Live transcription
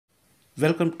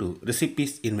Welcome to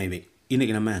recipes in my way.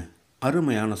 இன்றைக்கி நம்ம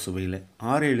அருமையான சுவையில்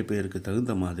 6-7 பேருக்கு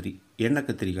தகுந்த மாதிரி எண்ணெய்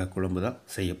கத்திரிக்காய் குழம்பு தான்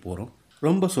செய்ய போகிறோம்.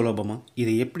 ரொம்ப சுலபமாக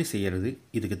இதை எப்படி செய்கிறது,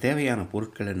 இதுக்கு தேவையான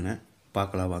பொருட்கள் என்ன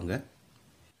பார்க்கலாம் வாங்க.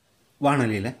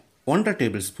 வாணலியில் 1.5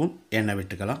 டேபிள் ஸ்பூன் எண்ணெய்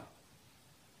விட்டுக்கலாம்.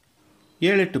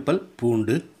 7-8 பல்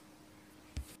பூண்டு,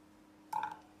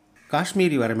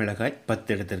 காஷ்மீரி வரமிளகாய்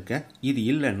 10 எடுத்திருக்கேன். இது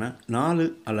இல்லைன்னா 4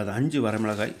 அல்லது 5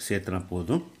 வரமிளகாய் சேர்த்துனா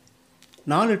போதும்.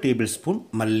 4 டேபிள் ஸ்பூன்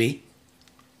மல்லி,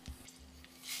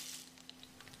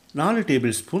 4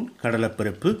 டேபிள் ஸ்பூன்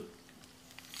கடலைப்பருப்பு,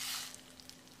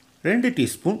 2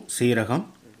 டீஸ்பூன் சீரகம்,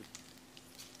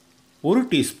 1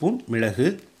 டீஸ்பூன் மிளகு,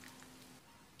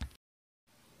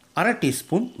 1/2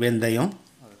 டீஸ்பூன் வெந்தயம்,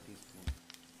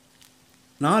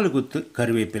 4 கொத்து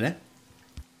கருவேப்பிலை.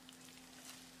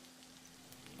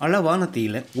 அளவான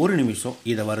தீயில 1 நிமிஷம்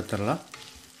இதை வறுத்துடலாம்.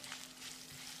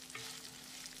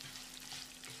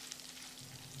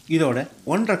 இதோட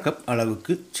 1.5 கப்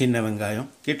அளவுக்கு சின்ன வெங்காயம்,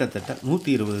 கிட்டத்தட்ட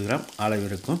 120 கிராம் அளவு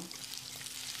இருக்கும்.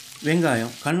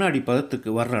 வெங்காயம் கண்ணாடி பதத்துக்கு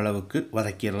வர்ற அளவுக்கு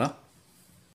வதக்கிடலாம்.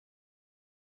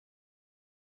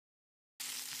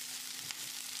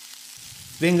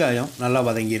 வெங்காயம் நல்லா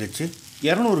வதங்கிருச்சு.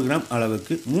 200 கிராம்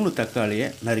அளவுக்கு 3 தக்காளியை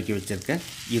நறுக்கி வச்சுருக்கேன்.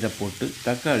 இதை போட்டு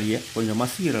தக்காளியை கொஞ்சம்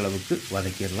மசிகிற அளவுக்கு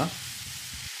வதக்கிடலாம்.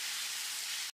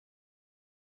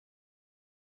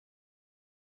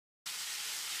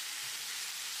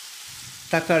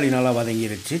 தக்காளி நல்லா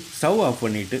வதங்கிருச்சு. ஸ்டவ் ஆஃப்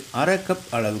பண்ணிவிட்டு 1/2 கப்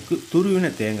அளவுக்கு துருவின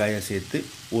தேங்காயை சேர்த்து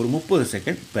ஒரு 30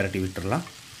 செகண்ட் பிரட்டி விட்டுடலாம்.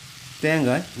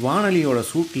 தேங்காய் வாணலியோட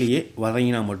சூட்லேயே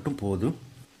வதங்கினா மட்டும் போதும்.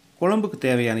 குழம்புக்கு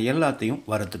தேவையான எல்லாத்தையும்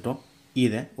வறுத்துட்டோம்.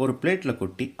 இதை ஒரு பிளேட்டில்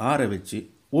கொட்டி ஆற வச்சு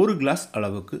 1 கிளாஸ்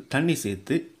அளவுக்கு தண்ணி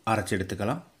சேர்த்து அரைச்சி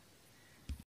எடுத்துக்கலாம்.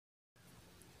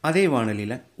 அதே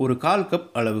வாணலியில் ஒரு 1/4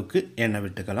 கப் அளவுக்கு எண்ணெய்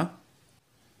விட்டுக்கலாம்.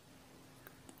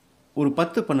 ஒரு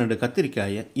 10-12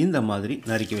 கத்திரிக்காயை இந்த மாதிரி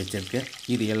நறுக்கி வச்சுருக்கேன்.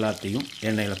 இது எல்லாத்தையும்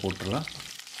எண்ணெயில் போட்டுடலாம்.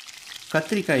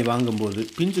 கத்திரிக்காய் வாங்கும்போது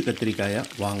பிஞ்சு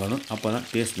கத்திரிக்காயாக வாங்கணும், அப்போ தான்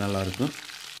டேஸ்ட் நல்லாயிருக்கும்.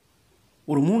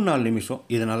 ஒரு 3-4 நிமிஷம்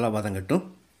இது நல்லா வதங்கட்டும்.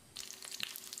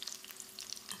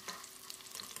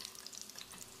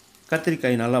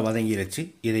 கத்திரிக்காய் நல்லா வதங்கிருச்சு.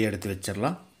 இதை எடுத்து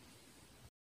வச்சிடலாம்.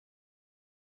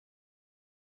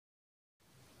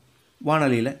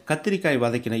 வாணலியில் கத்திரிக்காய்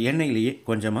வதக்கின எண்ணெயிலேயே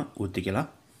கொஞ்சமாக ஊற்றிக்கலாம்.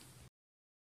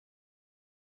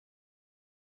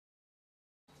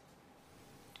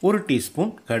 ஒரு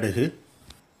டீஸ்பூன் கடுகு,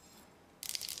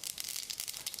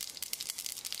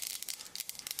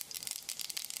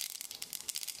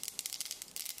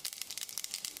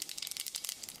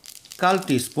 1/4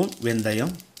 டீஸ்பூன்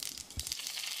வெந்தயம்,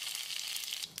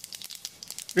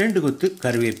 2 கொத்து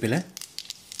கருவேப்பிலை,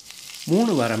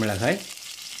 3 வரமிளகாய்,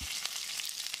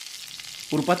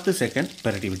 ஒரு 10 செகண்ட்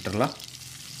பிரட்டி விட்டுடலாம்.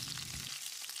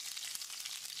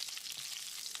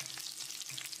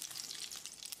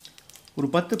 ஒரு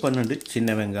 10-12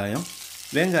 சின்ன வெங்காயம்.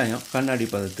 வெங்காயம் கண்ணாடி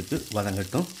பதத்துக்கு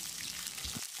வதங்கட்டும்.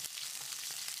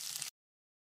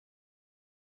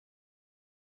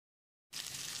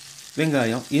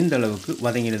 வெங்காயம் இந்த அளவுக்கு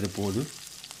வதங்கினது போதும்.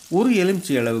 ஒரு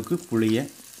எலுமிச்சை அளவுக்கு புளியை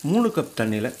 3 கப்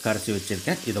தண்ணியில் கரைச்சி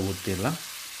வச்சுருக்கேன். இதை ஊற்றிடலாம்.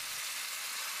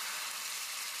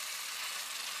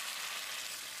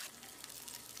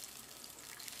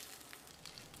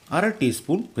 அரை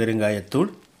டீஸ்பூன்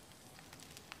பெருங்காயத்தூள்,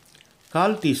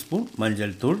 1/4 டீஸ்பூன்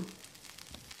மஞ்சள் தூள்.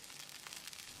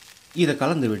 இதை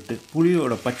கலந்து விட்டு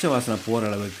புளியோட பச்சை வாசனை போகிற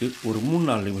அளவுக்கு ஒரு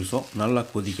 3-4 நிமிஷம் நல்லா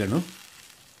கொதிக்கணும்.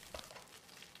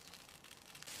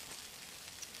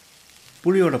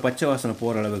 புளியோட பச்சை வாசனை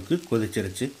போகிற அளவுக்கு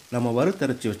கொதிச்சிருச்சு. நம்ம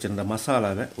வறுத்தரைச்சி வச்சுருந்த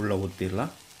மசாலாவை உள்ளே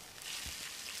ஊற்றிடலாம்.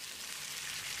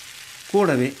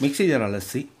 கூடவே மிக்ஸி ஜார்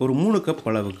அலசி ஒரு 3 கப்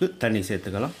அளவுக்கு தண்ணி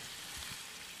சேர்த்துக்கலாம்.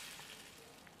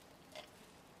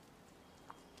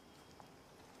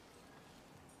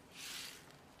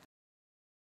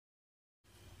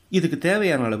 இதுக்கு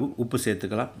தேவையான அளவு உப்பு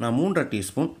சேர்த்துக்கலாம். நான் 3.5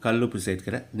 டீஸ்பூன் கல் உப்பு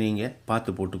சேர்க்கிறேன். நீங்கள்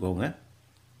பார்த்து போட்டுக்கோங்க.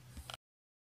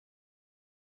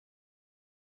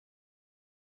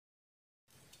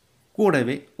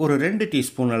 கூடவே ஒரு 2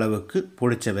 டீஸ்பூன் அளவுக்கு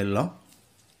பொடிச்ச வெல்லம்,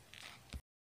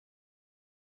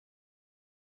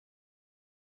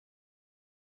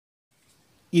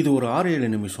 இது ஒரு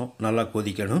 6-7 நிமிஷம் நல்லா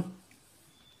கொதிக்கணும்.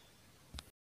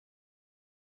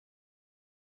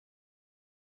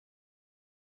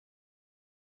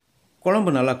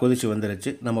 குழம்பு நல்லா கொதித்து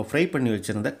வந்துருச்சு. நம்ம ஃப்ரை பண்ணி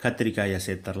வச்சுருந்த கத்திரிக்காயை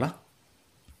சேர்த்துடலாம்.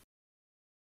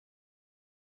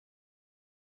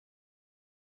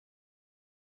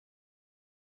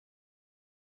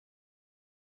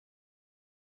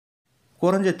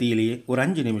 குறைஞ்ச தீயிலேயே ஒரு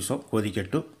 5 நிமிஷம்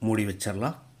கொதிக்கட்டும். மூடி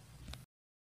வச்சிடலாம்.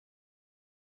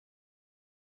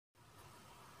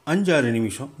 5-6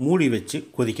 நிமிஷம் மூடி வச்சு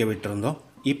கொதிக்க விட்டுருந்தோம்.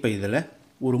 இப்போ இதில்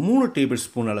ஒரு 3 டேபிள்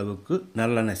ஸ்பூன் அளவுக்கு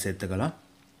நல்லெண்ணெய் சேர்த்துக்கலாம்.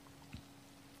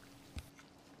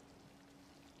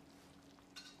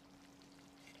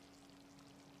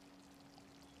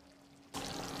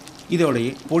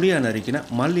 இதோடையே பொடியாக நறுக்கின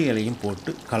மல்லி இலையும்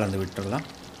போட்டு கலந்து விட்டுடலாம்.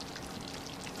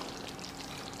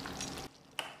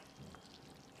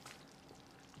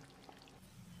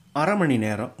 அரை மணி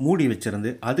நேரம் மூடி வச்சிருந்து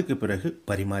அதுக்கு பிறகு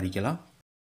பரிமாறிக்கலாம்.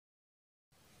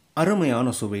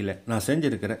 அருமையான சுவையில் நான்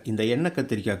செஞ்சுருக்கிற இந்த எண்ணெய்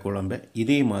கத்திரிக்காய் குழம்பை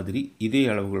இதே மாதிரி இதே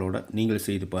அளவுகளோட நீங்கள்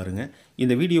செய்து பாருங்கள்.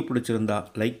 இந்த வீடியோ பிடிச்சிருந்தா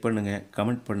லைக் பண்ணுங்கள்,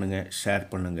 கமெண்ட் பண்ணுங்கள், ஷேர்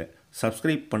பண்ணுங்கள்.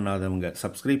 சப்ஸ்கிரைப் பண்ணாதவங்க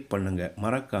சப்ஸ்கிரைப் பண்ணுங்கள்.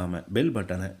 மறக்காமல் பெல்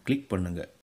பட்டனை கிளிக் பண்ணுங்கள்.